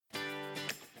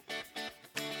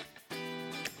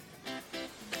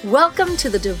Welcome to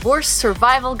the Divorce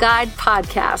Survival Guide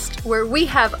podcast, where we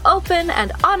have open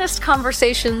and honest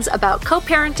conversations about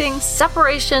co-parenting,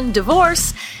 separation,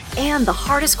 divorce, and the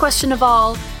hardest question of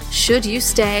all, should you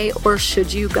stay or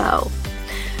should you go?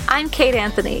 I'm Kate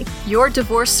Anthony, your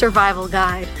divorce survival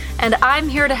guide, and I'm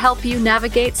here to help you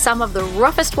navigate some of the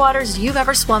roughest waters you've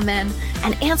ever swum in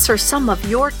and answer some of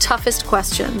your toughest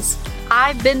questions.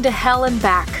 I've been to hell and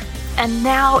back, and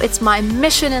now it's my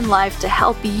mission in life to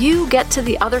help you get to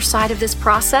the other side of this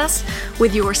process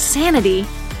with your sanity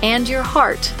and your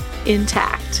heart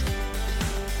intact.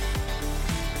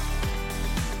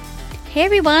 Hey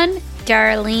everyone,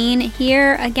 Darlene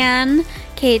here again,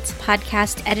 Kate's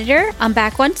podcast editor. I'm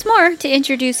back once more to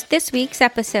introduce this week's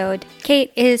episode.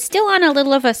 Kate is still on a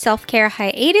little of a self-care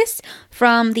hiatus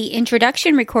from the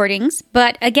introduction recordings,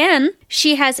 but again,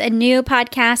 she has a new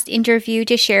podcast interview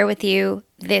to share with you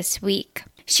this week.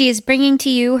 She is bringing to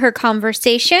you her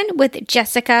conversation with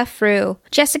Jessica Frew.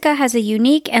 Jessica has a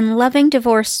unique and loving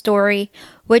divorce story,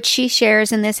 which she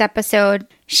shares in this episode.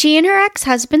 She and her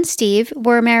ex-husband Steve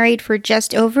were married for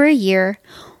just over a year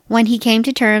when he came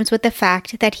to terms with the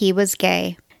fact that he was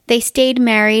gay. They stayed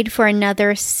married for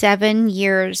another 7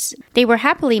 years. They were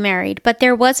happily married, but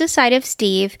there was a side of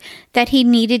Steve that he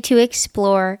needed to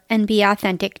explore and be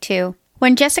authentic to.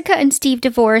 When Jessica and Steve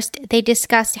divorced, they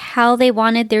discussed how they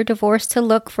wanted their divorce to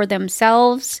look for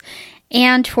themselves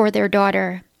and for their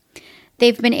daughter.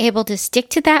 They've been able to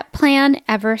stick to that plan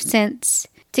ever since.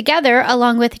 Together,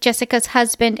 along with Jessica's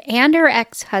husband and her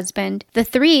ex-husband, the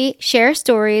three share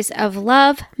stories of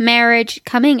love, marriage,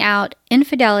 coming out,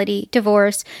 infidelity,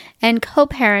 divorce, and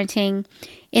co-parenting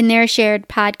in their shared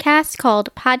podcast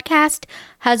called Podcast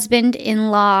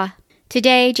Husband-in-Law.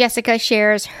 Today, Jessica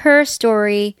shares her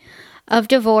story of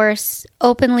divorce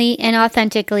openly and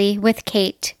authentically with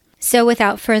Kate. So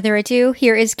without further ado,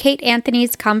 here is Kate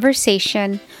Anthony's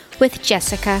conversation with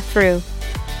Jessica Frew.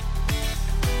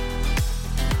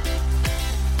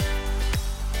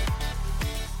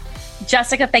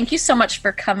 Jessica, thank you so much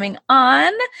for coming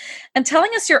on and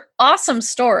telling us your awesome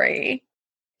story.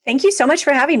 Thank you so much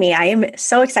for having me. I am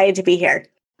so excited to be here.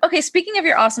 Okay, speaking of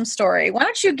your awesome story, why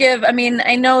don't you give, I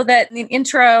know that in the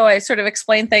intro I sort of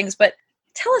explained things, but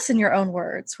tell us in your own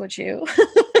words, would you?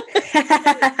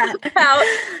 About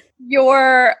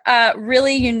your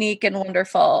really unique and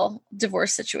wonderful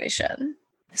divorce situation.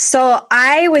 So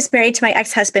I was married to my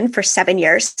ex-husband for 7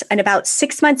 years. And about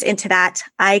 6 months into that,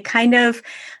 I kind of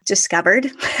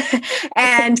discovered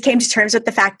and came to terms with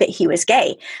the fact that he was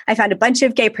gay. I found a bunch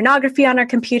of gay pornography on our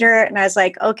computer. And I was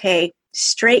like, okay,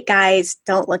 straight guys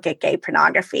don't look at gay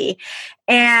pornography.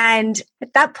 And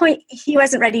at that point, he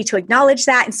wasn't ready to acknowledge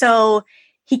that. And so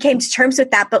he came to terms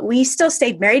with that. But we still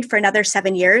stayed married for another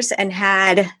 7 years and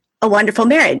had a wonderful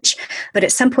marriage. But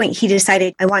at some point he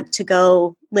decided, I want to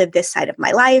go live this side of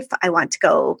my life. I want to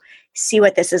go see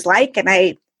what this is like. And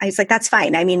I was like, that's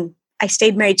fine. I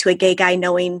stayed married to a gay guy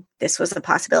knowing this was a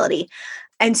possibility.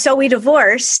 And so we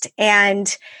divorced,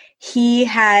 and he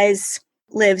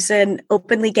lives an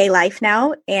openly gay life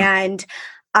now. And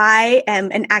I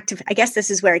am an active, I guess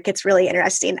this is where it gets really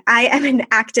interesting. I am an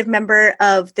active member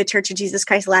of the Church of Jesus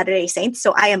Christ of Latter-day Saints.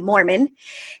 So I am Mormon,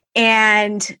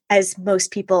 and as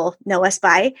most people know us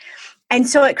by. And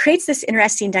so it creates this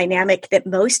interesting dynamic that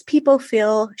most people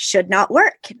feel should not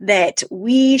work, that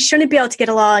we shouldn't be able to get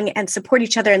along and support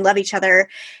each other and love each other.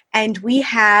 And we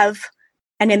have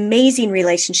an amazing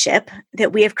relationship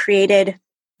that we have created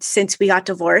since we got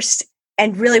divorced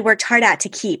and really worked hard at to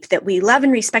keep, that we love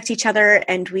and respect each other,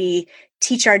 and we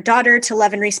teach our daughter to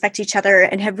love and respect each other,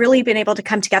 and have really been able to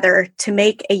come together to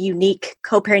make a unique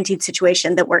co-parenting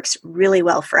situation that works really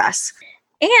well for us.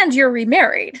 And you're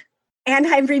remarried. And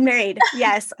I'm remarried.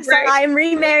 Yes. Right. So I'm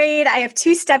remarried. I have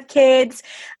 2 stepkids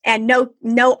and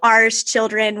no ours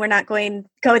children. We're not going to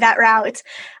go that route.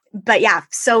 But yeah,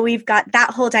 so we've got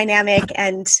that whole dynamic,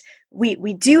 and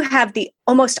we do have the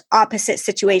almost opposite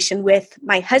situation with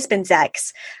my husband's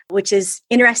ex, which is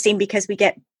interesting because we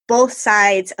get both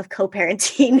sides of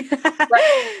co-parenting.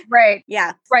 Right.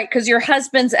 Yeah. Right. Because your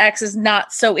husband's ex is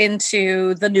not so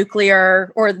into the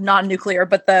nuclear or non-nuclear,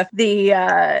 but the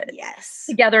yes,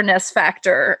 togetherness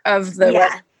factor of the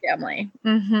family.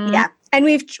 Mm-hmm. Yeah. And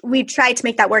we've tried to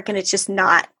make that work, and it's just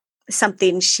not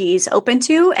something she's open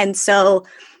to. And so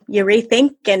you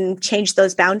rethink and change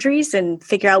those boundaries and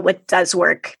figure out what does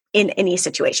work in any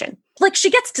situation. Like she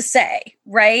gets to say,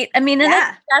 right? And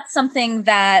that's something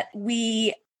that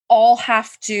we all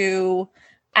have to,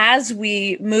 as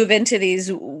we move into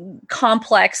these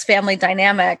complex family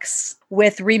dynamics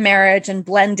with remarriage and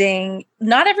blending,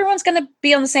 not everyone's going to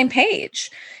be on the same page.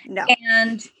 No.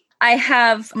 And I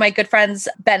have my good friends,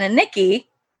 Ben and Nikki,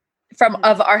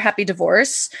 of Our Happy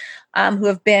Divorce, who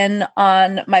have been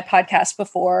on my podcast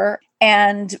before,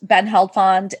 and Ben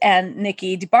Heldfond and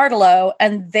Nikki DiBartolo,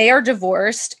 and they are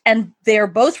divorced and they're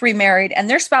both remarried, and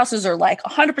their spouses are like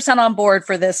 100% on board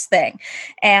for this thing.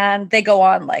 And they go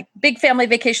on like big family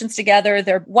vacations together.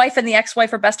 Their wife and the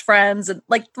ex-wife are best friends, and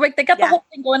like they got the whole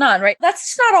thing going on, right?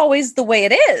 That's just not always the way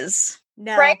it is.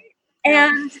 No. Right. No.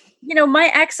 And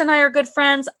my ex and I are good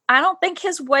friends. I don't think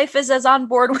his wife is as on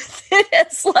board with it.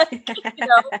 It's like,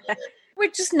 we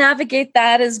just navigate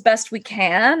that as best we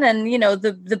can. And,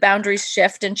 the boundaries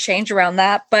shift and change around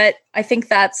that. But I think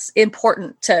that's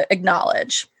important to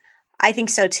acknowledge. I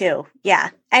think so too. Yeah.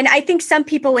 And I think some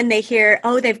people, when they hear,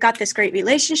 oh, they've got this great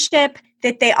relationship,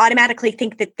 that they automatically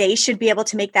think that they should be able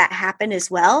to make that happen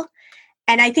as well.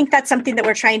 And I think that's something that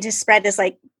we're trying to spread is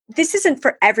like, this isn't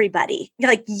for everybody.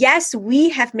 Like, yes, we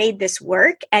have made this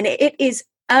work and it is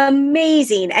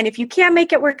amazing. And if you can't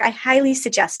make it work, I highly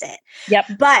suggest it.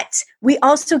 Yep. But we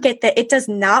also get that it does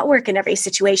not work in every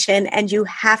situation. And you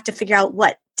have to figure out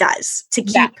what does to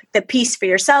keep the peace for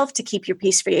yourself, to keep your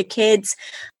peace for your kids.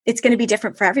 It's going to be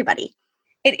different for everybody.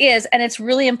 It is. And it's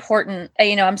really important.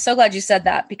 I'm so glad you said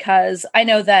that, because I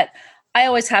know that I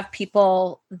always have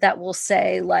people that will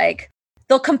say like,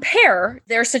 they'll compare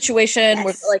their situation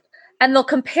with like, and they'll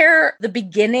compare the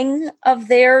beginning of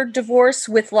their divorce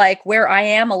with like where I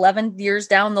am 11 years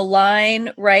down the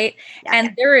line. Right. Yeah.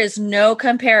 And there is no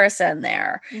comparison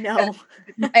there. No.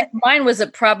 Mine was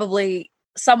probably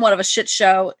somewhat of a shit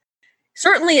show.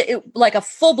 Certainly like a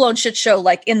full blown shit show,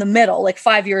 like in the middle, like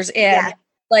 5 years in,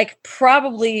 like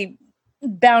probably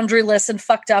boundaryless and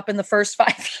fucked up in the first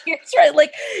 5 years, right?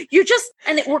 Like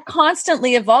we're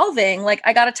constantly evolving. Like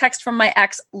I got a text from my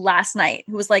ex last night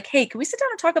who was like, hey, can we sit down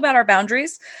and talk about our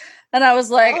boundaries? And I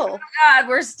was like, oh my God,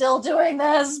 we're still doing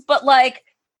this. But like,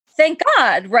 thank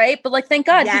God, right? But like, thank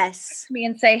God he texted me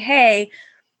and say, hey,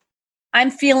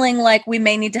 I'm feeling like we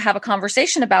may need to have a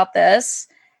conversation about this.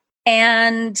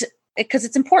 And because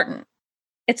it's important.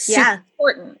 It's super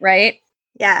important, right?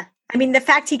 Yeah. I mean, the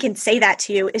fact he can say that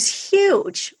to you is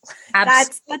huge.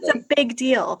 That's a big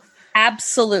deal.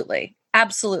 Absolutely.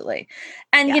 Absolutely.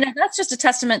 And, that's just a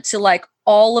testament to like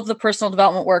all of the personal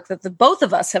development work that the both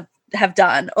of us have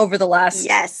done over the last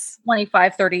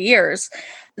 25, 30 years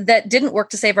that didn't work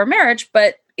to save our marriage,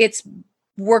 but it's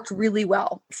worked really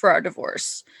well for our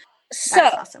divorce.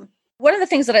 That's awesome. One of the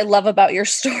things that I love about your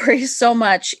story so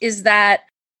much is that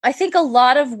I think a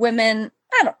lot of women,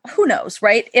 who knows,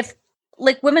 right? If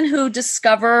like women who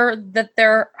discover that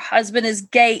their husband is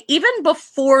gay, even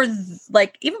before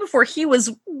he was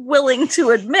willing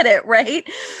to admit it, right?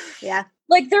 Yeah.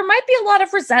 Like there might be a lot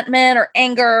of resentment or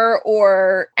anger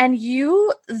and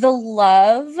the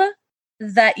love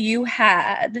that you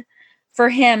had for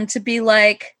him to be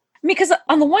like, because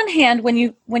on the one hand, when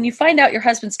you find out your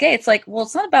husband's gay, it's like, well,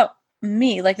 it's not about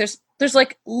me. Like there's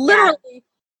like literally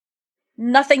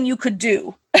nothing you could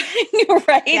do,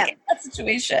 right? In that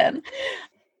situation.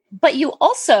 But you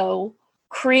also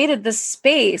created this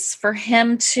space for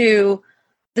him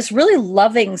this really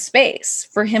loving space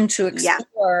for him to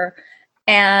explore.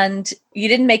 And you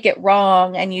didn't make it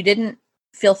wrong and you didn't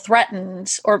feel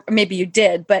threatened, or maybe you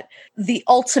did, but the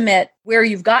ultimate where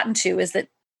you've gotten to is that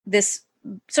this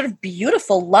sort of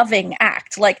beautiful, loving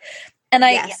act. Like, and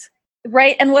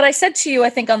right. And what I said to you, I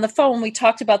think on the phone, when we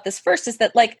talked about this first, is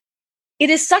that like, it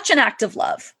is such an act of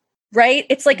love, right?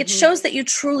 It's like, it shows that you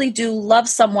truly do love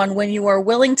someone when you are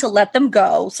willing to let them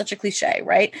go. Such a cliche,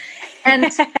 right? And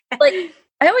like,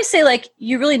 I always say, like,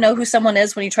 you really know who someone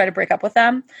is when you try to break up with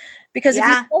them. Because if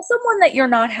you tell someone that you're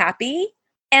not happy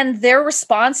and their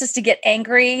response is to get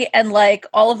angry and like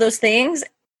all of those things,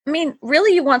 I mean,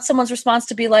 really you want someone's response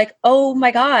to be like, oh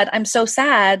my God, I'm so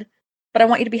sad, but I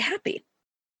want you to be happy.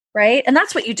 Right? And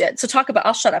that's what you did. So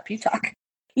I'll shut up, you talk.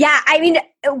 Yeah. I mean,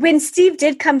 when Steve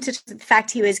did come to the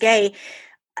fact he was gay,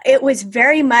 it was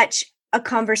very much a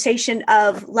conversation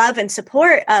of love and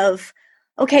support of,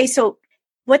 okay, so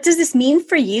what does this mean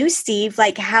for you, Steve?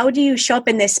 Like, how do you show up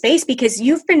in this space? Because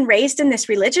you've been raised in this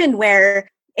religion where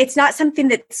it's not something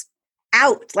that's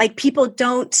out. Like, people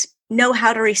don't know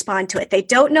how to respond to it. They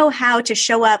don't know how to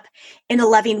show up in a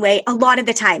loving way a lot of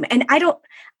the time. And I don't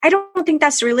think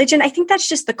that's religion. I think that's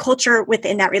just the culture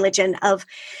within that religion of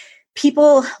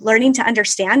people learning to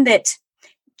understand that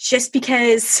just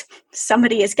because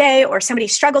somebody is gay or somebody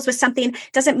struggles with something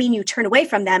doesn't mean you turn away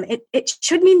from them. It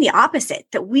should mean the opposite,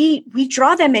 that we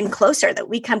draw them in closer, that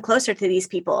we come closer to these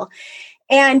people.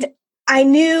 And I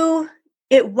knew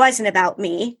it wasn't about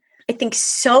me. I think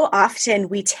so often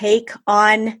we take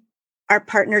on our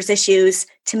partner's issues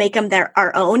to make them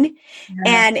our own. Mm-hmm.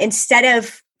 And instead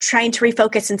of trying to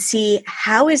refocus and see,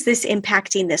 how is this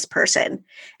impacting this person?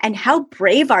 And how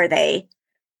brave are they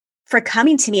for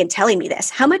coming to me and telling me this?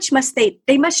 How much must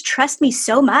they must trust me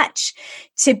so much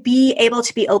to be able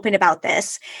to be open about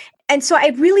this. And so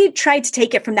I really tried to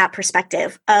take it from that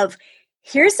perspective of,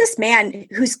 here's this man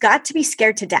who's got to be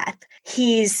scared to death.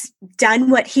 He's done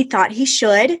what he thought he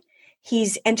should.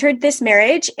 He's entered this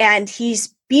marriage and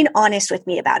he's being honest with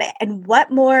me about it. And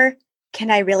what more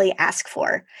can I really ask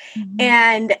for? Mm-hmm.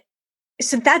 And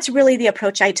so that's really the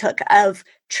approach I took, of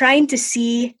trying to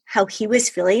see how he was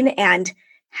feeling and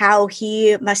how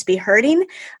he must be hurting.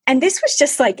 And this was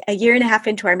just like a year and a half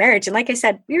into our marriage. And like I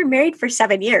said, we were married for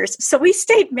 7 years. So we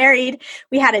stayed married.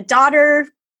 We had a daughter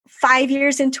 5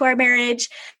 years into our marriage.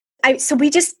 So we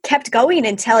just kept going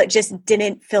until it just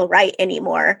didn't feel right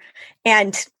anymore.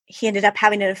 And he ended up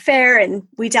having an affair and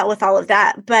we dealt with all of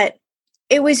that. But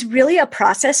it was really a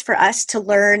process for us to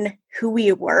learn who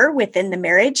we were within the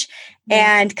marriage,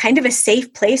 and kind of a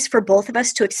safe place for both of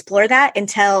us to explore that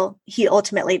until he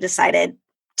ultimately decided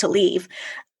to leave.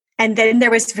 And then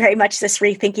there was very much this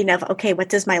rethinking of, okay, what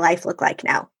does my life look like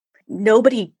now?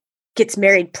 Nobody gets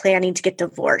married planning to get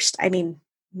divorced. I mean,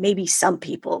 maybe some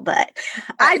people, but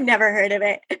I've never heard of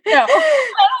it. No, I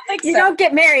don't think You don't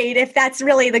get married if that's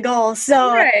really the goal.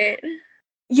 So, right.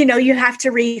 You have to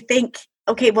rethink,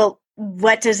 okay, well,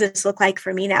 what does this look like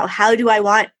for me now? How do I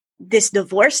want this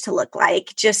divorce to look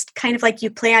like? Just kind of like you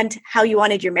planned how you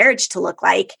wanted your marriage to look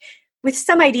like, with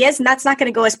some ideas, and that's not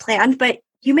going to go as planned, but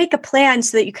you make a plan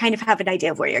so that you kind of have an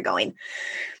idea of where you're going.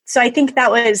 So I think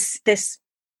that was this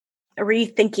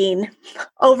rethinking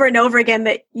over and over again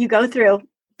that you go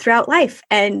throughout life.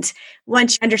 And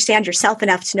once you understand yourself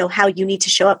enough to know how you need to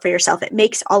show up for yourself, it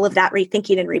makes all of that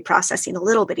rethinking and reprocessing a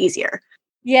little bit easier.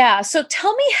 Yeah. So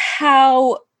tell me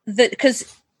how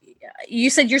because you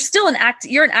said you're still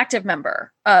you're an active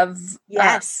member of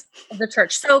the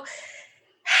church. So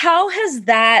how has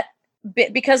that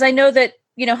been? Because I know that,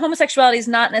 homosexuality is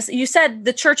not necessarily, you said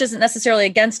the church isn't necessarily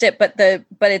against it, but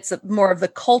it's more of the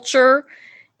culture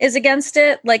is against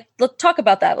it. Like, let's talk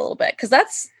about that a little bit. Cause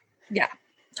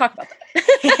talk about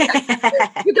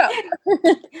that. You go.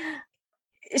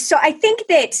 So I think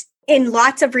that in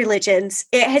lots of religions,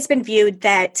 it has been viewed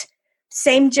that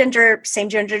same gender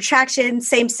attraction,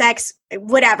 same sex,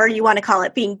 whatever you want to call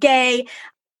it, being gay,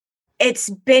 it's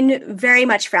been very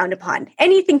much frowned upon.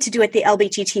 Anything to do with the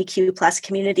LGBTQ plus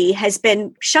community has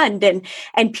been shunned,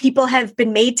 and people have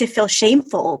been made to feel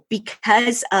shameful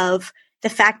because of the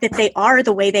fact that they are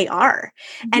the way they are.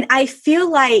 Mm-hmm. And I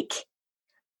feel like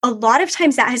a lot of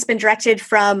times that has been directed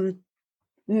from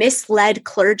misled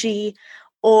clergy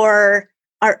or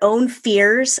our own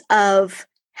fears of,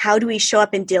 how do we show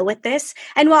up and deal with this?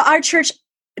 And while our church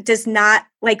does not,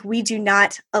 we do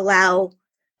not allow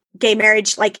gay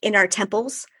marriage, in our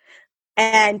temples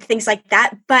and things like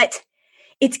that, but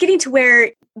it's getting to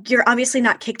where you're obviously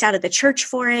not kicked out of the church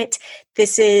for it.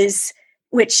 This is,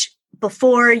 which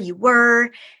before you were.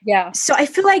 Yeah. So I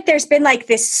feel like there's been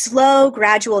this slow,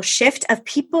 gradual shift of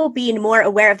people being more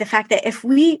aware of the fact that if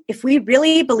we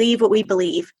really believe what we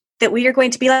believe, that we are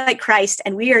going to be like Christ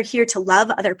and we are here to love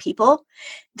other people,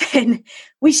 then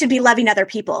we should be loving other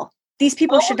people. These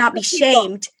people should not be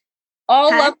shamed.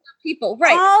 All other people,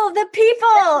 right? All the people.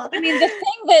 I mean,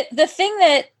 the thing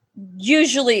that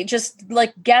usually just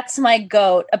gets my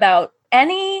goat about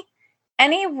any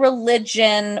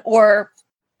religion or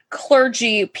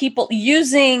clergy, people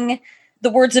using the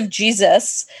words of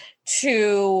Jesus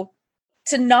to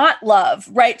not love,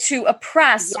 right? To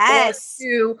oppress, or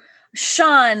to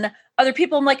shun other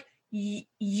people. I'm like, you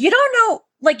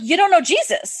don't know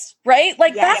Jesus, right?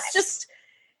 That's just,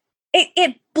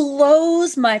 it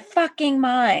blows my fucking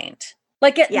mind.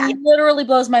 It literally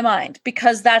blows my mind,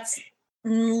 because that's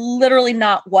literally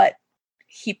not what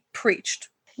he preached.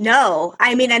 No,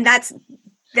 I mean, and that's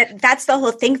the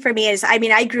whole thing for me is,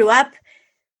 I grew up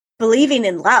believing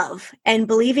in love and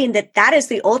believing that is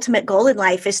the ultimate goal in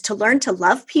life, is to learn to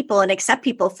love people and accept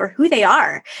people for who they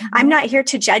are. Mm-hmm. I'm not here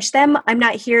to judge them. I'm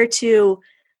not here to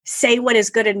say what is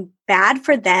good and bad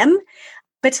for them,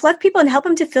 but to love people and help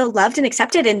them to feel loved and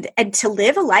accepted, and to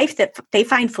live a life that they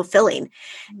find fulfilling.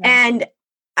 Yeah.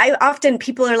 And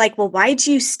people are like, well, why'd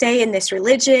you stay in this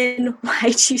religion?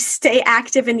 Why'd you stay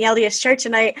active in the LDS church?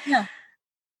 And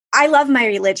I love my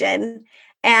religion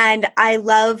and I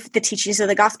love the teachings of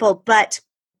the gospel, but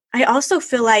I also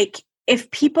feel like if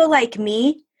people like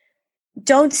me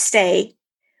don't stay,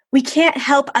 we can't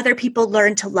help other people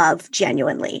learn to love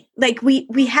genuinely.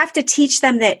 We have to teach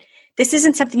them that this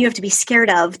isn't something you have to be scared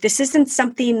of. This isn't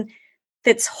something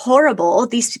that's horrible.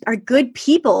 These are good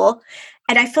people.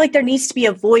 And I feel like there needs to be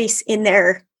a voice in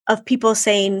there of people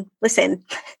saying, listen,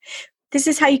 this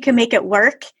is how you can make it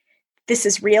work. This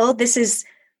is real. These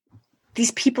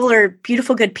people are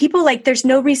beautiful, good people. Like, there's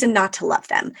no reason not to love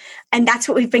them. And that's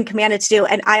what we've been commanded to do.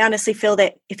 And I honestly feel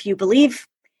that if you believe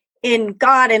in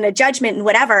God and a judgment and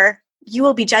whatever, you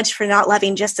will be judged for not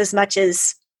loving just as much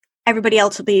as everybody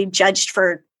else will be judged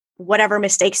for whatever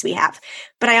mistakes we have.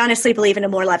 But I honestly believe in a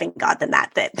more loving God than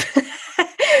that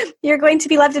you're going to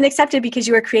be loved and accepted because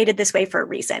you were created this way for a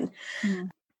reason. Mm.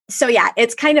 So yeah,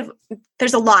 it's kind of,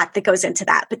 there's a lot that goes into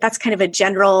that, but that's kind of a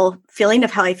general feeling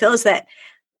of how I feel, is that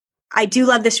I do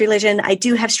love this religion. I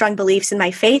do have strong beliefs in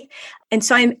my faith. And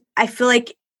so I feel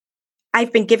like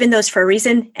I've been given those for a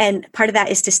reason. And part of that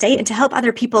is to stay and to help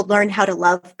other people learn how to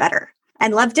love better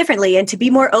and love differently and to be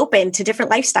more open to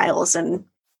different lifestyles and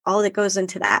all that goes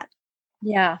into that.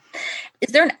 Yeah.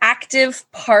 Is there an active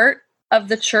part of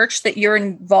the church that you're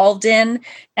involved in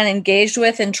and engaged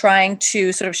with in trying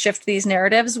to sort of shift these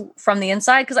narratives from the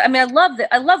inside? Because I mean,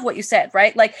 I love what you said,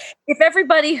 right? Like, if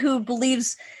everybody who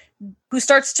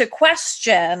starts to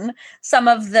question some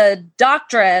of the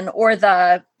doctrine or it's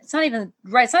not even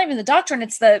the doctrine,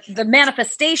 it's the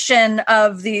manifestation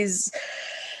of these,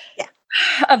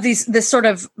 this sort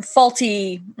of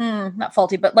faulty, not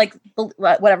faulty, but like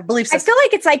whatever belief system. I feel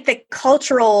like it's like the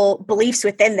cultural beliefs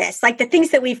within this, like the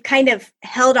things that we've kind of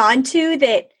held on to,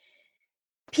 that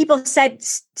people said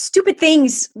stupid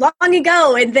things long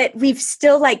ago and that we've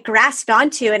still like grasped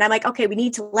onto. And I'm like, okay, we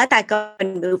need to let that go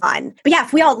and move on. But yeah,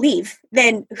 if we all leave,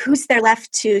 then who's there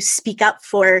left to speak up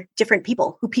for different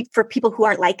people, for people who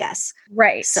aren't like us?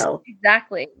 Right. So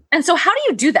exactly. And so how do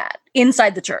you do that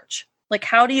inside the church? Like,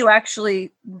 how do you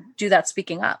actually do that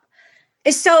speaking up?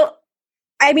 So,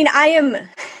 I mean, I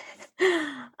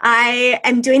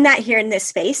am doing that here in this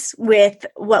space with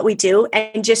what we do,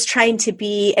 and just trying to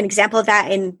be an example of that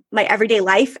in my everyday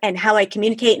life and how I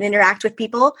communicate and interact with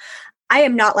people. I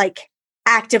am not like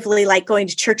actively like going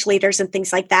to church leaders and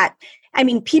things like that. I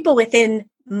mean, people within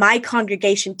my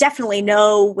congregation definitely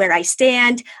know where I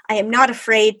stand. I am not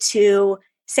afraid to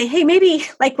say, hey, maybe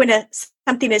like when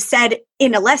something is said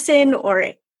in a lesson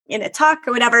or in a talk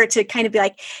or whatever, to kind of be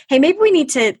like, hey, maybe we need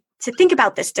to think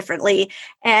about this differently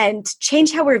and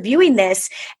change how we're viewing this.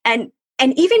 And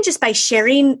even just by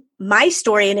sharing my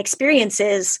story and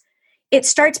experiences, it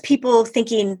starts people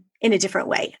thinking in a different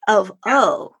way of,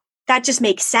 oh, that just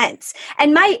makes sense.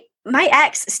 And my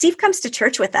ex, Steve, comes to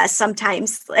church with us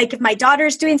sometimes. Like, if my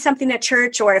daughter's doing something at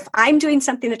church or if I'm doing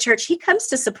something at church, he comes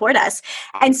to support us.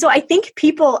 And so I think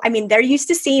people, I mean, they're used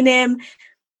to seeing him.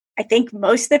 I think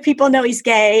most of the people know he's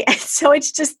gay. And so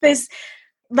it's just this,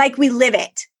 like, we live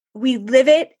it.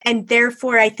 And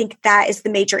therefore, I think that is the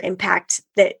major impact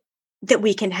that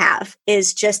we can have,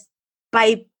 is just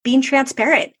by being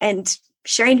transparent and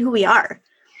sharing who we are.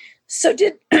 So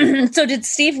did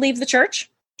Steve leave the church?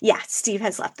 Yeah, Steve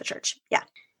has left the church. Yeah.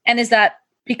 And is that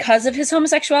because of his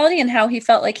homosexuality and how he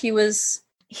felt like he was?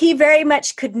 He very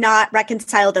much could not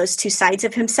reconcile those two sides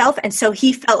of himself. And so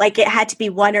he felt like it had to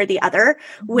be one or the other,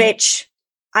 which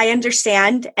I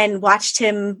understand and watched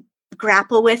him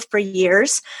grapple with for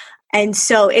years. And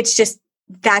so it's just,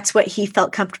 that's what he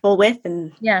felt comfortable with.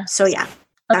 And so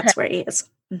that's where he is.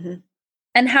 Mm-hmm.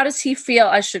 And how does he feel?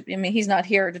 He's not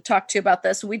here to talk to you about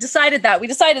this. We decided that we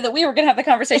were going to have the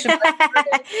conversation.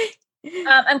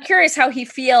 I'm curious how he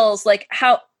feels, like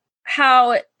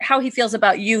how he feels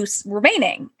about you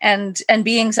remaining and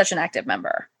being such an active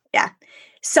member. Yeah.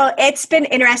 So it's been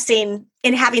interesting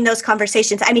in having those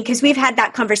conversations. I mean, because we've had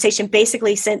that conversation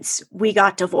basically since we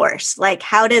got divorced. Like,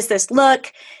 how does this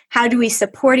look? How do we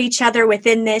support each other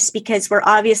within this? Because we're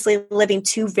obviously living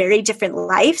two very different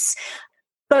lives.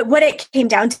 But what it came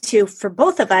down to for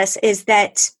both of us is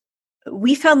that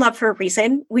we fell in love for a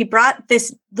reason. We brought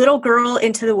this little girl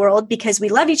into the world because we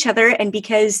love each other and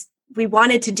because we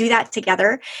wanted to do that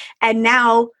together. And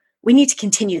now we need to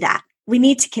continue that. We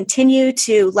need to continue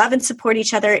to love and support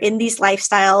each other in these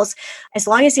lifestyles. As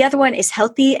long as the other one is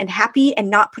healthy and happy and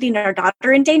not putting our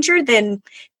daughter in danger, then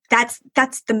that's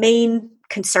the main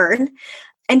concern.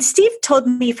 And Steve told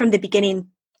me from the beginning,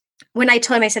 when I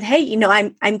told him, I said, hey,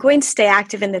 I'm going to stay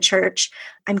active in the church.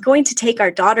 I'm going to take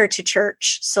our daughter to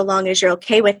church so long as you're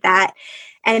okay with that.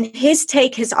 And his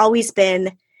take has always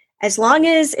been, as long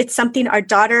as it's something our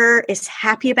daughter is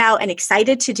happy about and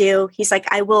excited to do, he's like,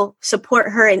 I will support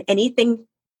her in anything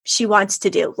she wants to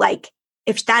do. Like,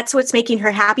 if that's what's making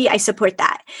her happy, I support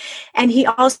that. And he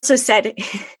also said,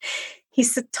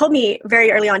 told me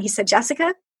very early on, he said,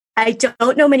 Jessica, I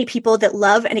don't know many people that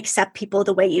love and accept people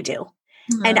the way you do.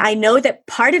 Mm-hmm. And I know that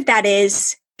part of that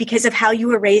is because of how you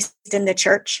were raised in the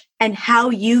church and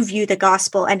how you view the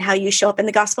gospel and how you show up in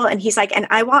the gospel. And he's like, and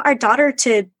I want our daughter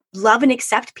to love and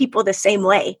accept people the same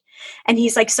way. And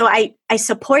he's like, so I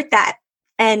support that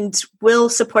and will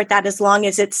support that as long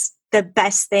as it's the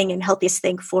best thing and healthiest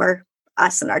thing for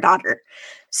us and our daughter.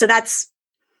 So that's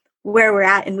where we're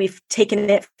at. And we've taken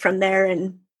it from there,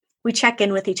 and we check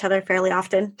in with each other fairly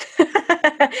often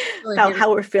about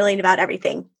how we're feeling about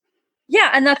everything. Yeah.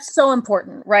 And that's so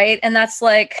important, right? And that's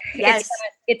like, yes.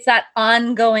 It's that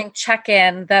ongoing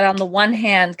check-in that on the one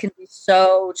hand can be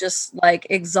so just like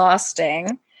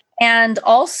exhausting. And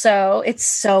also it's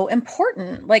so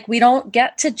important. Like we don't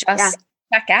get to just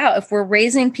check out. If we're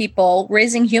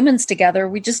raising humans together,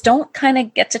 we just don't kind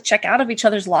of get to check out of each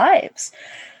other's lives.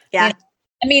 Yeah. You know?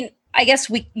 I mean, I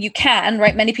guess you can,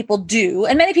 right? Many people do,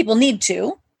 and many people need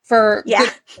to for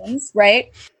good reasons,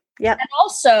 right? Yeah. And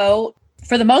also,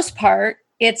 for the most part,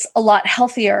 it's a lot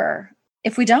healthier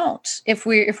if we don't. If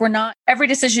we're not, every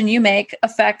decision you make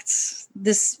affects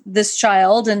this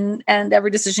child, and every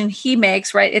decision he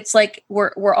makes, right? It's like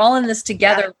we're all in this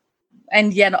together,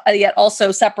 and yet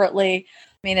also separately.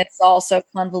 I mean, it's all so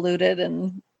convoluted,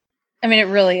 and I mean,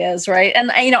 it really is, right?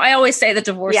 And I always say that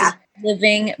divorce is a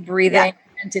living, breathing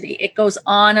entity. It goes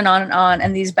on and on and on,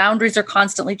 and these boundaries are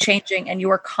constantly changing, and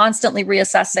you are constantly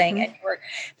reassessing. Mm-hmm.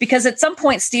 Because at some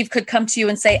point, Steve could come to you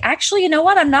and say, "Actually, you know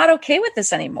what? I'm not okay with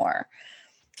this anymore."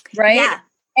 Right? Yeah.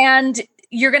 And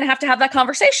you're going to have that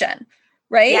conversation,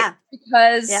 right? Yeah.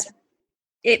 Because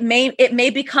it may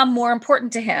become more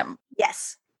important to him.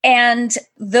 Yes. And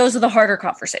those are the harder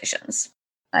conversations.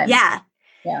 Yeah.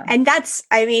 And that's,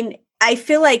 I mean, I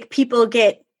feel like people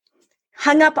get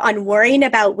hung up on worrying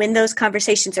about when those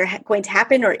conversations are going to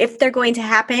happen or if they're going to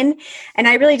happen. And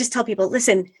I really just tell people,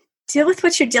 listen, deal with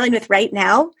what you're dealing with right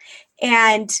now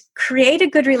and create a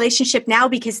good relationship now,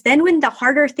 because then when the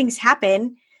harder things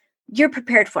happen, you're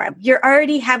prepared for them. You're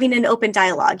already having an open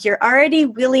dialogue. You're already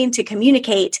willing to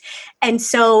communicate. And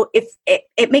so if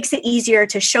it makes it easier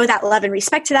to show that love and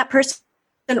respect to that person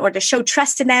or to show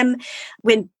trust in them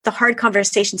when the hard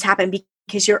conversations happen,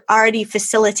 because you're already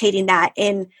facilitating that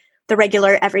in the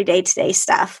regular everyday today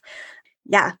stuff.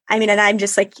 Yeah. I mean, and I'm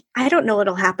just like, I don't know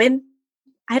what'll happen.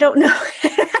 I don't know.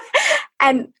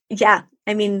 And yeah,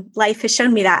 I mean, life has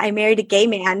shown me that. I married a gay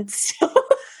man. So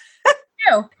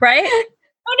no, right?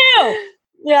 Oh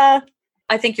no. Yeah.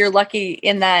 I think you're lucky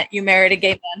in that you married a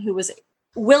gay man who was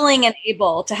willing and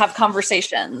able to have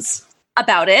conversations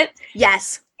about it.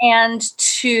 Yes. And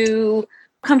to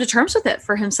come to terms with it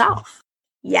for himself.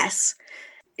 Yes.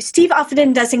 Steve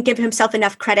often doesn't give himself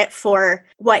enough credit for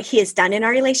what he has done in our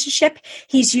relationship.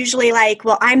 He's usually like,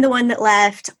 well, I'm the one that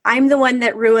left. I'm the one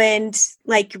that ruined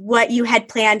like what you had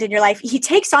planned in your life. He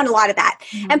takes on a lot of that.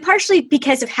 Mm-hmm. And partially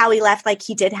because of how he left, like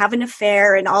he did have an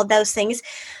affair and all those things.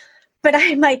 But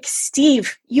I'm like,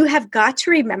 Steve, you have got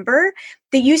to remember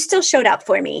that you still showed up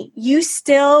for me. You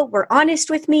still were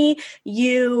honest with me.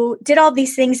 You did all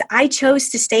these things. I chose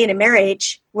to stay in a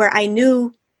marriage where I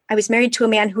knew I was married to a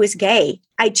man who was gay.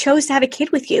 I chose to have a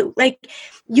kid with you. Like,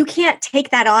 you can't take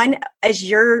that on as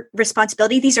your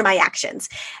responsibility. These are my actions.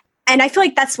 And I feel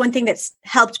like that's one thing that's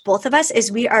helped both of us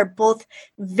is we are both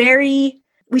we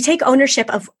take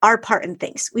ownership of our part in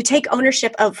things. We take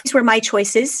ownership of these were my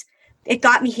choices. It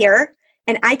got me here.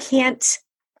 And I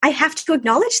have to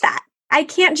acknowledge that. I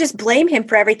can't just blame him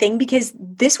for everything because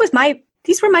these were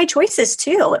my choices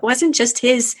too. It wasn't just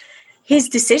his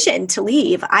decision to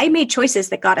leave. I made choices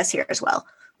that got us here as well.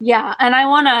 Yeah. And I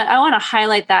want to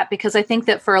highlight that because I think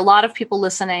that for a lot of people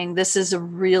listening, this is a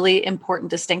really important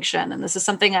distinction. And this is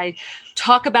something I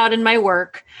talk about in my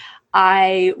work.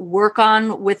 I work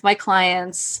on with my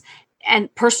clients,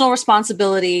 and personal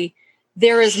responsibility.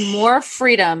 There is more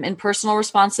freedom in personal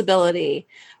responsibility,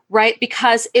 right?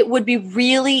 Because it would be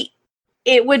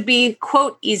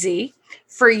quote easy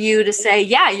for you to say,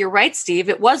 yeah, you're right, Steve,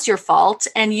 it was your fault.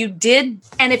 And you did.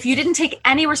 And if you didn't take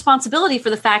any responsibility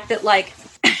for the fact that, like,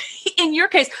 in your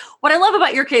case, what I love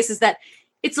about your case is that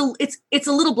it's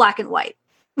a little black and white,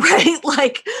 right?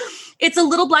 Like, it's a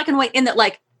little black and white in that,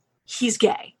 like, he's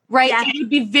gay, right? Yeah. It would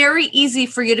be very easy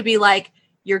for you to be like,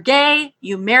 you're gay,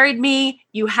 you married me,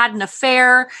 you had an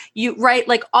affair, right?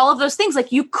 Like, all of those things,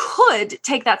 like, you could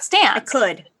take that stance. I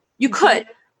could. You could.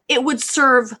 It would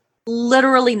serve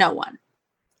literally no one.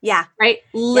 Yeah. Right?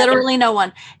 Literally no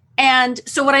one. And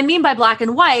so what I mean by black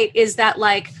and white is that,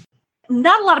 like,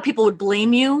 not a lot of people would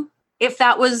blame you if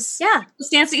that was the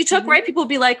stance that you took, right? People would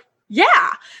be like, yeah.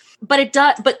 But it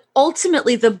does. But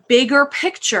ultimately, the bigger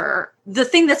picture, the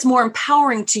thing that's more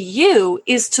empowering to you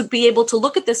is to be able to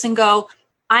look at this and go,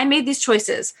 I made these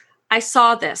choices. I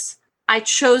saw this. I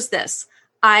chose this.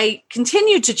 I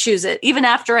continued to choose it even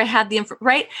after I had the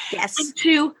right? Yes.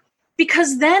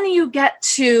 Because then you get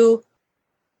to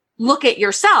look at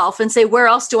yourself and say, where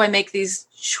else do I make these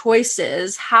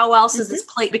choices? How else is this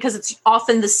play? Because it's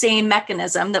often the same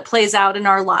mechanism that plays out in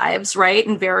our lives, right?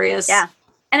 In various, and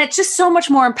it's just so much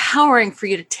more empowering for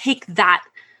you to take that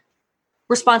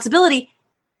responsibility.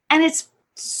 And it's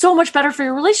so much better for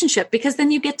your relationship because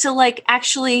then you get to like,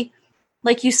 actually,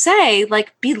 like you say,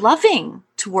 like be loving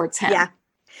towards him. Yeah.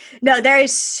 No, there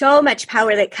is so much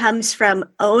power that comes from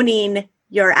owning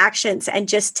your actions and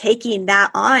just taking that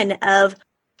on of,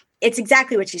 it's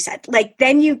exactly what you said. Like,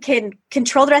 then you can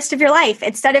control the rest of your life.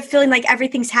 Instead of feeling like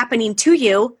everything's happening to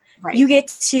you, you get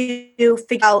to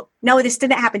figure out, no, this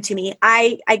didn't happen to me.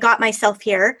 I got myself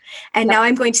here. And now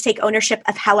I'm going to take ownership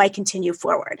of how I continue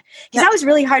forward. Because that was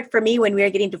really hard for me when we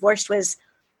were getting divorced was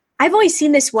I've only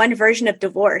seen this one version of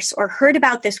divorce or heard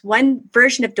about this one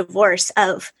version of divorce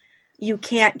of you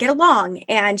can't get along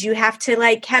and you have to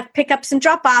like have pickups and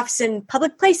drop-offs in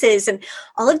public places and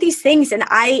all of these things. And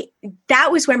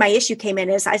that was where my issue came in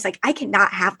is I was like, I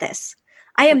cannot have this.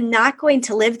 I am not going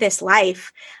to live this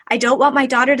life. I don't want my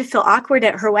daughter to feel awkward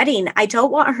at her wedding. I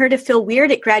don't want her to feel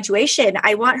weird at graduation.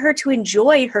 I want her to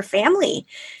enjoy her family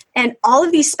and all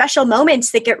of these special moments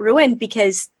that get ruined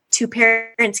because two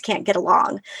parents can't get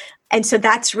along. And so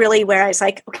that's really where I was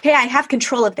like, okay, I have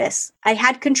control of this. I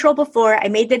had control before. I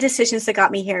made the decisions that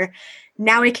got me here.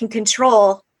 Now I can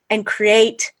control and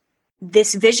create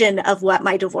this vision of what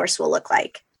my divorce will look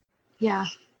like. Yeah.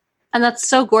 And that's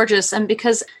so gorgeous. And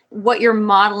because what you're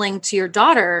modeling to your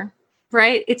daughter,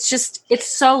 right? It's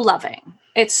so loving.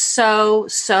 It's so,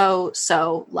 so,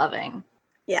 so loving.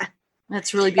 Yeah.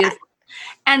 That's really beautiful.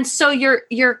 Yeah. And so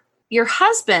your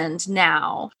husband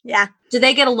now, do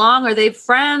they get along? Are they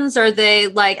friends? Are they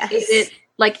like, is it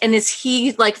like, and is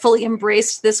he like fully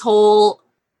embraced this whole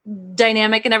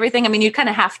dynamic and everything? I mean, you kind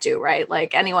of have to, right?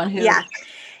 Like anyone who. Yeah.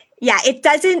 It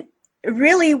doesn't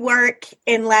really work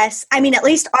unless, I mean, at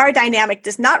least our dynamic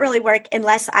does not really work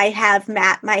unless I have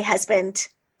Matt, my husband,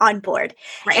 on board.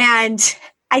 Right. And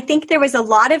I think there was a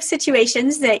lot of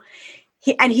situations that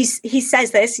he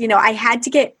says this, I had to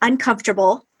get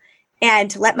uncomfortable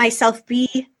and let myself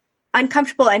be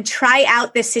uncomfortable and try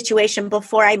out this situation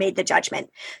before I made the judgment.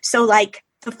 So like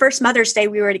the first Mother's Day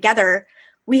we were together,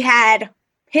 we had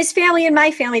his family and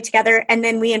my family together, and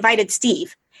then we invited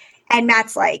Steve. And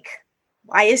Matt's like,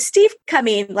 why is Steve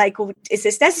coming? Like, is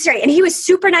this necessary? And he was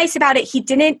super nice about it. He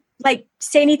didn't like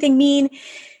say anything mean.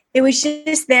 It was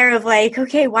just there of like,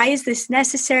 okay, why is this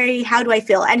necessary? How do I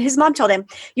feel? And his mom told him,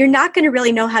 you're not going to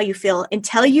really know how you feel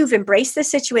until you've embraced the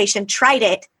situation, tried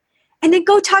it, and then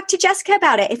go talk to Jessica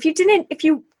about it. If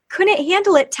you couldn't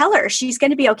handle it, tell her. She's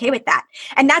going to be okay with that.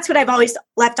 And that's what I've always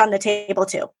left on the table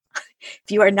too.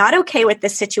 If you are not okay with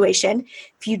this situation,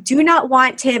 if you do not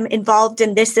want him involved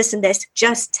in this, and this,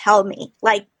 just tell me.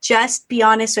 Like, just be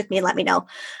honest with me and let me know.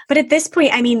 But at this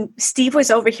point, I mean, Steve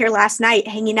was over here last night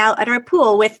hanging out at our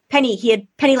pool with Penny. He had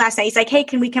Penny last night. He's like, hey,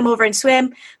 can we come over and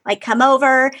swim? Like, come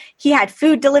over. He had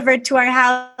food delivered to our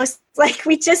house. Like,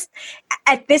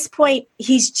 at this point,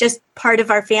 he's just part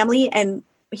of our family, and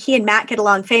he and Matt get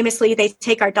along famously. They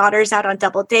take our daughters out on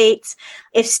double dates.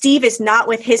 If Steve is not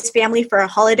with his family for a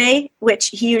holiday, which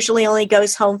he usually only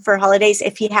goes home for holidays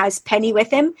if he has Penny with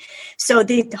him. So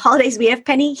the holidays we have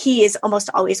Penny, he is almost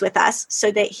always with us so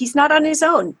that he's not on his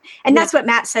own. And that's what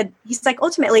Matt said. He's like,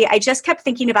 ultimately, I just kept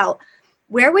thinking about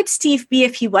where would Steve be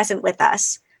if he wasn't with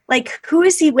us? Like, who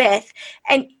is he with?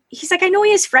 And he's like, I know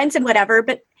he has friends and whatever,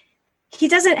 but he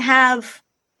doesn't have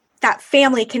that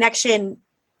family connection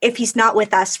if he's not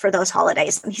with us for those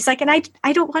holidays. And he's like, and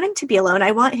I don't want him to be alone.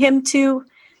 I want him to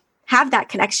have that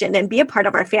connection and be a part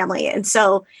of our family. And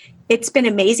so it's been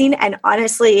amazing. And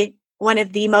honestly, one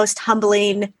of the most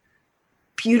humbling,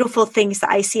 beautiful things that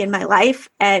I see in my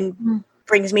life, and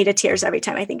brings me to tears every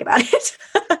time I think about it.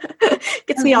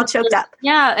 Gets me all choked up.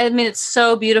 Yeah. I mean, it's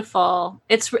so beautiful.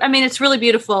 It's really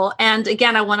beautiful. And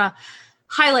again, I want to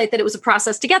highlight that it was a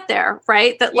process to get there,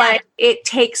 right? That like it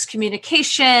takes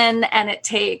communication and it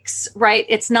takes, right?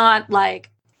 It's not like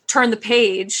turn the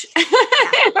page,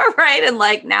 right? And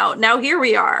like now here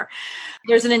we are.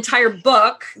 There's an entire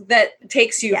book that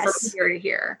takes you from here to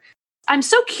here. I'm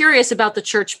so curious about the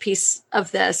church piece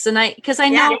of this. And because I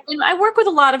know I work with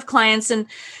a lot of clients and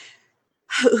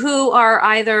who are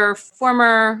either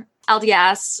former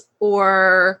LDS,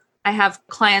 or I have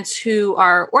clients who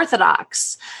are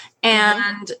Orthodox,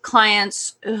 and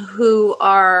clients who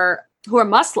are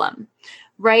Muslim,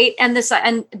 right? And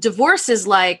divorce is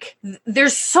like,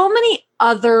 there's so many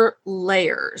other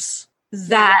layers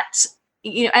that,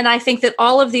 and I think that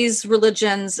all of these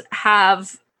religions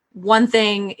have one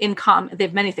thing in common. They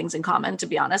have many things in common, to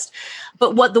be honest.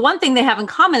 But the one thing they have in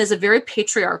common is a very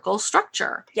patriarchal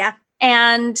structure. Yeah.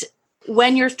 And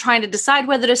when you're trying to decide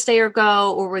whether to stay or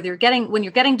go, or when you're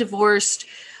getting divorced,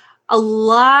 a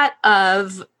lot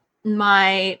of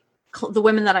the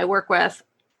women that I work with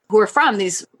who are from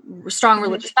these strong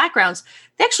religious backgrounds,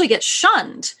 they actually get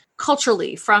shunned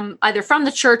culturally from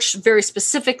the church very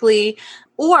specifically,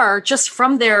 or just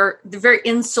from the very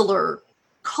insular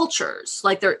cultures,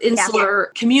 like their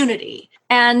insular community.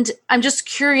 And I'm just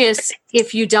curious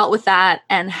if you dealt with that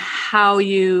and how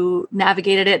you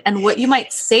navigated it and what you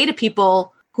might say to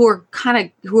people who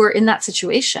are in that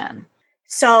situation.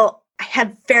 So I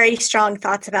have very strong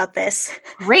thoughts about this.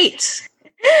 Great.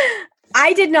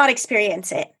 I did not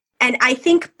experience it. And I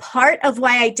think part of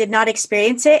why I did not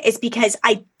experience it is because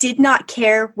I did not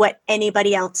care what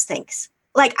anybody else thinks.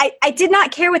 Like, I did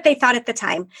not care what they thought at the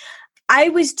time. I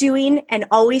was doing and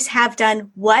always have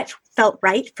done what felt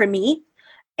right for me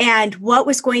and what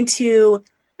was going to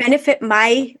benefit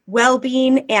my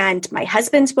well-being and my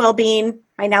husband's well-being,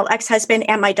 my now ex-husband,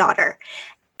 and my daughter.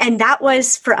 And that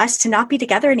was for us to not be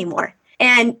together anymore.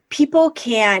 And people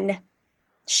can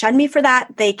shun me for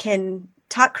that. They can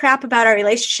talk crap about our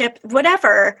relationship,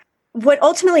 whatever. What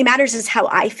ultimately matters is how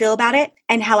I feel about it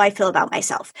and how I feel about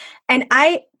myself. And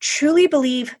I truly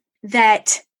believe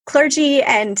that clergy,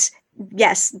 and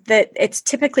yes, that it's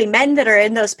typically men that are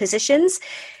in those positions,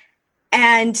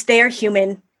 and they are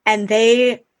human, and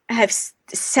they have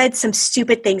said some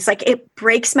stupid things. Like, it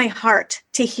breaks my heart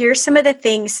to hear some of the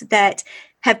things that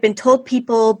have been told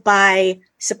people by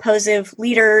supposed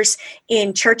leaders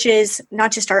in churches,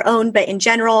 not just our own, but in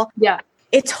general. Yeah.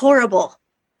 It's horrible.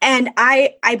 And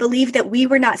I believe that we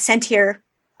were not sent here.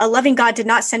 A loving God did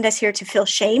not send us here to feel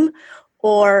shame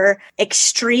or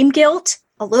extreme guilt.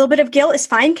 A little bit of guilt is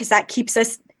fine because that keeps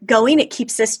us going. It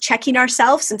keeps us checking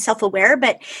ourselves and self-aware.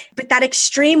 But that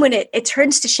extreme, when it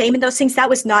turns to shame and those things, that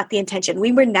was not the intention.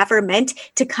 We were never meant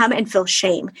to come and feel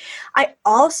shame. I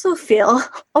also feel,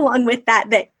 along with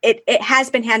that it has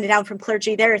been handed down from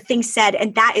clergy. There are things said,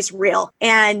 and that is real.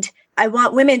 And I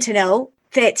want women to know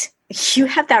that you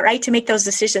have that right to make those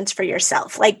decisions for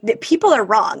yourself. Like, people are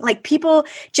wrong. Like, people,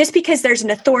 just because there's an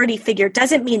authority figure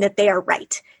doesn't mean that they are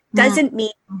right. Doesn't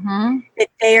mean that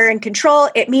they are in control.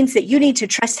 It means that you need to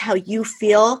trust how you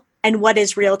feel and what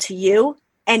is real to you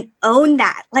and own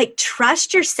that. Like,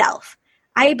 trust yourself.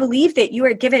 I believe that you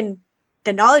are given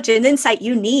the knowledge and insight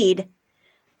you need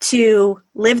to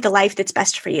live the life that's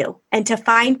best for you and to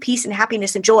find peace and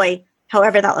happiness and joy,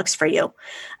 however that looks for you,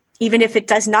 even if it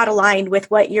does not align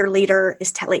with what your leader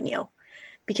is telling you,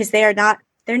 because they're not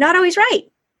always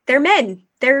right. They're men.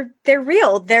 They're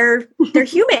real. They're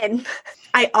human.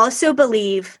 I also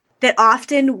believe that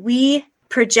often we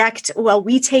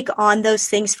take on those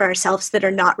things for ourselves that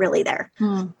are not really there.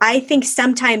 I think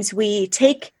sometimes we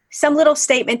take some little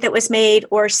statement that was made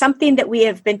or something that we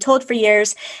have been told for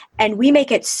years, and we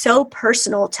make it so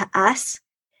personal to us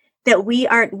that we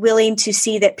aren't willing to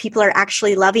see that people are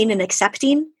actually loving and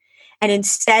accepting. And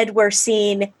instead we're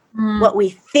seeing what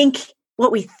we think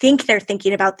they're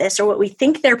thinking about this, or what we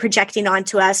think they're projecting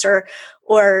onto us,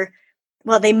 or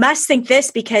well, they must think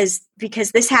this because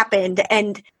this happened.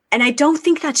 And I don't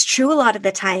think that's true a lot of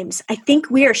the times. I think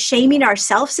we are shaming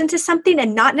ourselves into something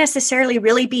and not necessarily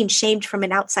really being shamed from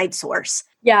an outside source.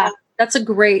 Yeah, that's a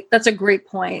great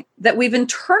point that we've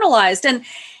internalized. And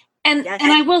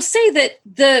I will say that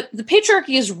the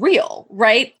patriarchy is real,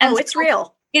 right? And it's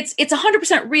real. It's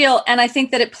 100% real. And I think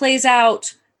that it plays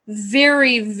out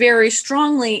very, very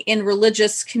strongly in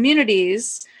religious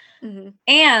communities. Mm-hmm.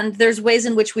 And there's ways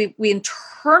in which we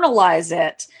internalize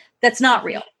it that's not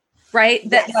real, right?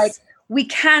 That like we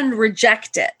can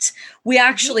reject it. We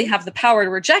actually have the power to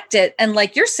reject it. And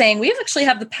like you're saying, we actually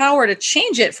have the power to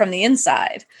change it from the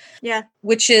inside. Yeah.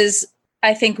 Which is,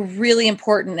 I think, really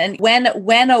important. And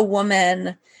when a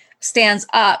woman stands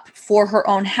up for her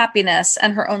own happiness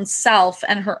and her own self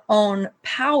and her own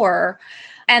power,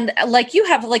 and like you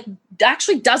have, like,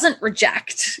 actually doesn't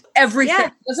reject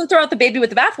everything, doesn't throw out the baby with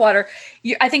the bathwater.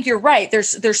 I think you're right.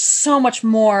 There's so much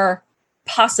more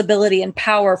possibility and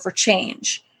power for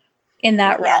change in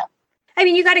that realm. I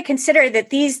mean, you got to consider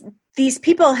that these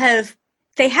people have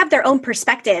their own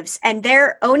perspectives and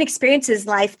their own experiences in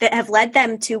life that have led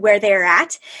them to where they're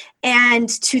at and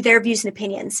to their views and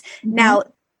opinions. Mm-hmm. Now,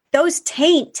 those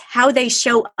taint how they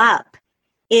show up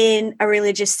in a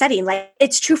religious setting. Like,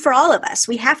 it's true for all of us.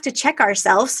 We have to check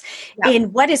ourselves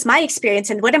in what is my experience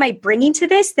and what am I bringing to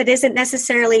this that isn't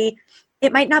necessarily,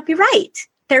 it might not be right.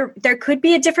 there could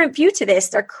be a different view to this.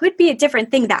 There could be a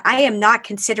different thing that I am not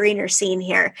considering or seeing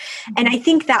here. And I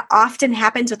think that often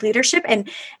happens with leadership.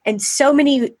 And so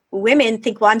many women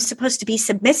think, well, I'm supposed to be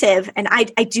submissive. And I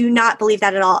do not believe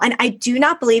that at all. And I do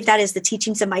not believe that is the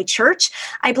teachings of my church.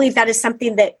 I believe that is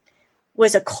something that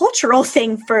was a cultural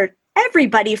thing for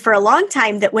everybody for a long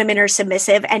time, that women are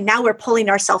submissive. And now we're pulling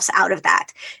ourselves out of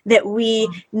that we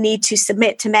need to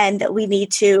submit to men, that we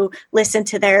need to listen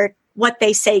to what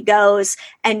they say goes.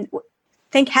 And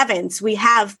thank heavens we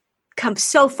have come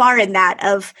so far in that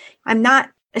of, I'm not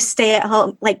a stay at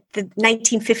home, like the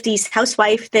 1950s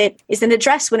housewife that is in a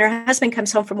dress when her husband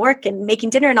comes home from work and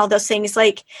making dinner and all those things.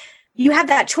 Like, you have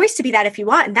that choice to be that if you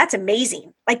want. And that's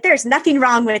amazing. Like, there's nothing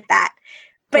wrong with that.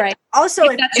 But also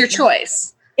if that's your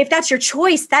choice. If that's your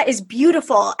choice, that is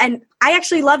beautiful. And I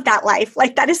actually love that life.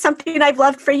 Like, that is something I've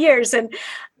loved for years.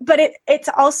 But it's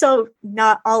also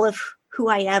not all of who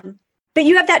I am. But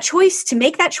you have that choice to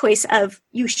make that choice of,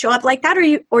 you show up like that,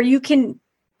 or you can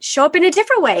show up in a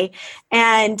different way.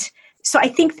 And so I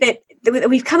think that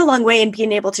we've come a long way in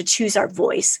being able to choose our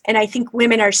voice. And I think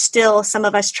women are still, some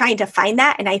of us, trying to find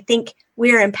that. And I think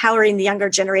we're empowering the younger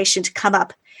generation to come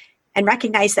up and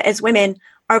recognize that as women,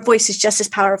 our voice is just as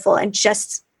powerful and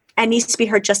needs to be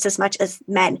heard just as much as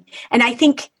men. And I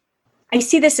think I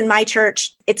see this in my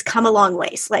church. It's come a long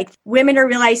ways. Like, women are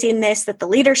realizing this, that the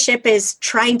leadership is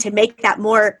trying to make that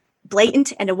more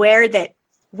blatant and aware that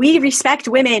we respect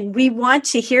women. We want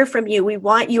to hear from you. We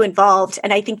want you involved.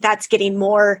 And I think that's getting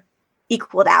more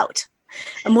equaled out,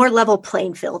 a more level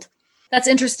playing field. That's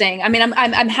interesting. I mean,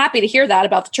 I'm happy to hear that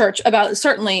about the church,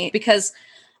 certainly, because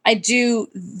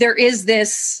there is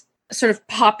this sort of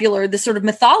popular, this sort of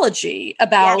mythology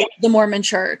about the Mormon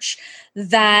church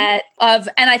and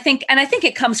I think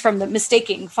it comes from the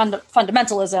mistaking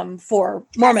fundamentalism for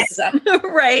Mormonism,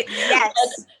 right?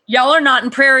 Yes. Y'all are not in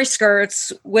prairie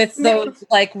skirts with those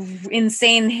like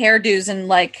insane hairdos and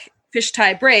like fish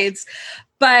tie braids,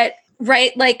 but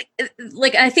like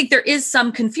I think there is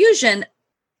some confusion.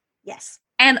 Yes.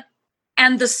 And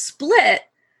the split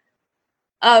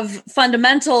of the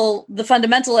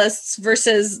fundamentalists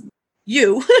versus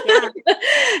you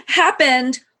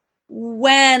happened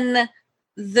when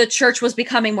the church was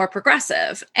becoming more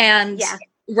progressive and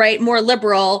more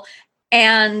liberal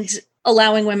and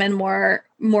allowing women more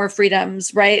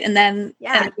freedoms, right? And then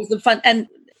and it was the fun and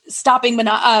stopping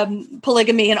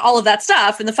polygamy and all of that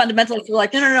stuff. And the fundamentalists were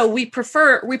like, no, we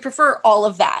prefer all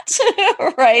of that,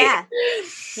 right?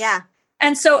 Yeah.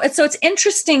 And so it's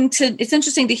interesting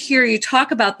to hear you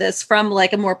talk about this from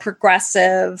like a more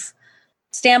progressive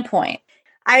standpoint.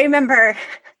 I remember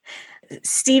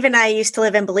Steve and I used to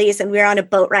live in Belize, and we were on a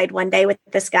boat ride one day with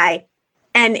this guy,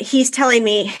 and he's telling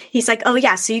me, he's like, "Oh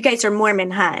yeah, so you guys are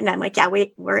Mormon, huh?" And I'm like, "Yeah,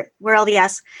 we're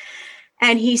LDS."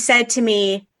 And he said to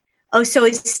me, "Oh, so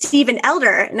is Steve an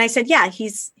elder?" And I said, "Yeah,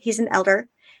 he's an elder."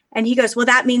 And he goes, "Well,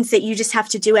 that means that you just have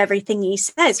to do everything he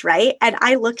says, right?" And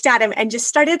I looked at him and just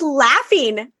started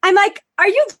laughing. I'm like, "Are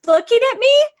you looking at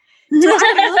me? Do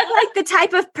I look like the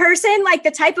type of person, like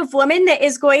the type of woman that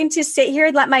is going to sit here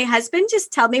and let my husband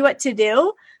just tell me what to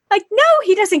do?" Like, no,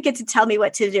 he doesn't get to tell me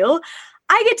what to do.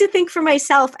 I get to think for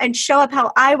myself and show up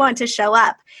how I want to show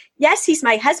up. Yes, he's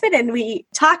my husband, and we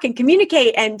talk and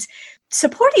communicate and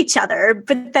support each other,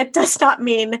 but that does not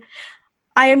mean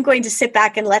I am going to sit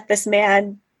back and let this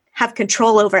man have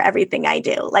control over everything I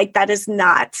do. Like, that is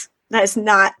not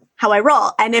how I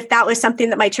roll. And if that was something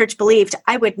that my church believed,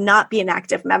 I would not be an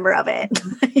active member of it.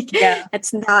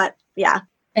 It's not.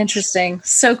 Interesting.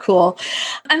 So cool.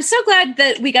 I'm so glad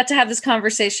that we got to have this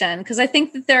conversation, because I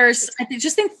think that there's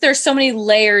so many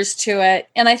layers to it.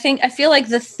 And I feel like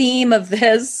the theme of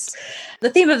this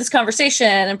conversation,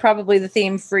 and probably the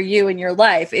theme for you in your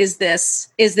life, is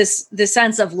this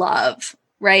sense of love,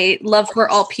 right? Love for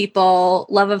all people,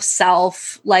 love of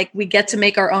self. Like, we get to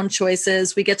make our own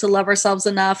choices. We get to love ourselves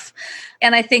enough.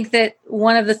 And I think that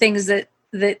one of the things that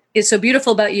is so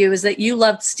beautiful about you is that you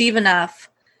loved Steve enough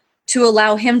to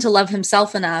allow him to love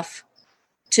himself enough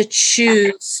to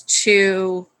choose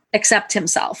to accept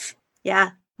himself. Yeah.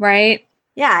 Right?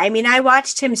 Yeah. I mean, I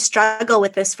watched him struggle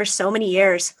with this for so many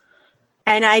years,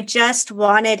 and I just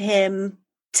wanted him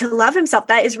to love himself.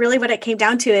 That is really what it came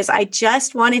down to, is I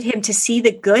just wanted him to see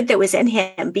the good that was in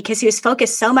him, because he was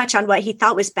focused so much on what he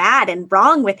thought was bad and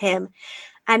wrong with him.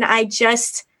 And I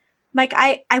just, like,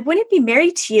 I wouldn't be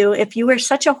married to you if you were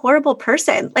such a horrible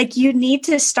person. Like, you need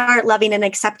to start loving and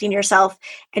accepting yourself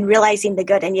and realizing the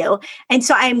good in you. And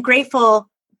so I'm grateful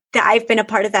that I've been a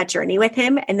part of that journey with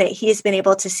him, and that he has been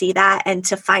able to see that and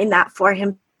to find that for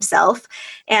himself.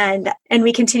 And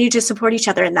we continue to support each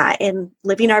other in that, in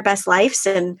living our best lives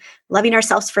and loving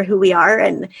ourselves for who we are.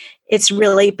 And it's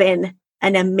really been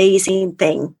an amazing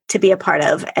thing to be a part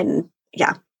of. And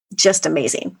yeah, just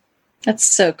amazing. That's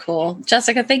so cool.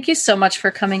 Jessica, thank you so much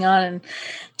for coming on and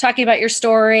talking about your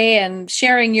story and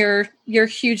sharing your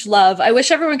huge love. I wish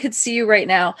everyone could see you right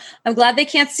now. I'm glad they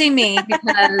can't see me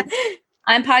because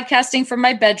I'm podcasting from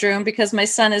my bedroom because my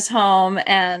son is home.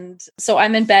 And so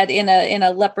I'm in bed in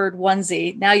a leopard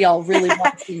onesie. Now y'all really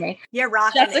want to see me. You're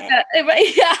rocking Jessica,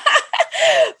 it. Yeah.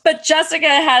 But Jessica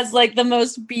has like the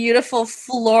most beautiful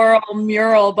floral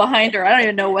mural behind her. I don't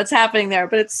even know what's happening there,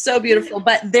 but it's so beautiful.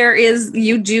 But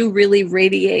you do really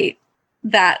radiate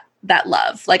that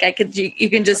love. Like you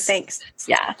can just, thanks.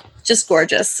 Yeah, just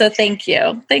gorgeous. So thank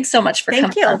you. Thanks so much for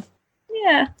coming on.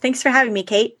 Yeah. Thanks for having me,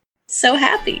 Kate. So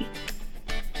happy.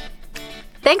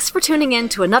 Thanks for tuning in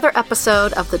to another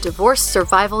episode of the Divorce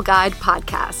Survival Guide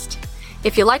podcast.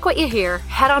 If you like what you hear,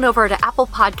 head on over to Apple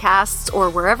Podcasts or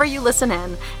wherever you listen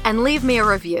in and leave me a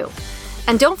review.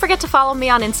 And don't forget to follow me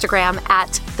on Instagram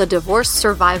at the Divorce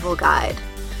Survival Guide.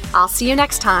 I'll see you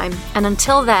next time, and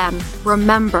until then,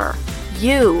 remember,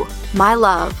 you, my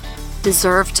love,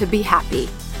 deserve to be happy.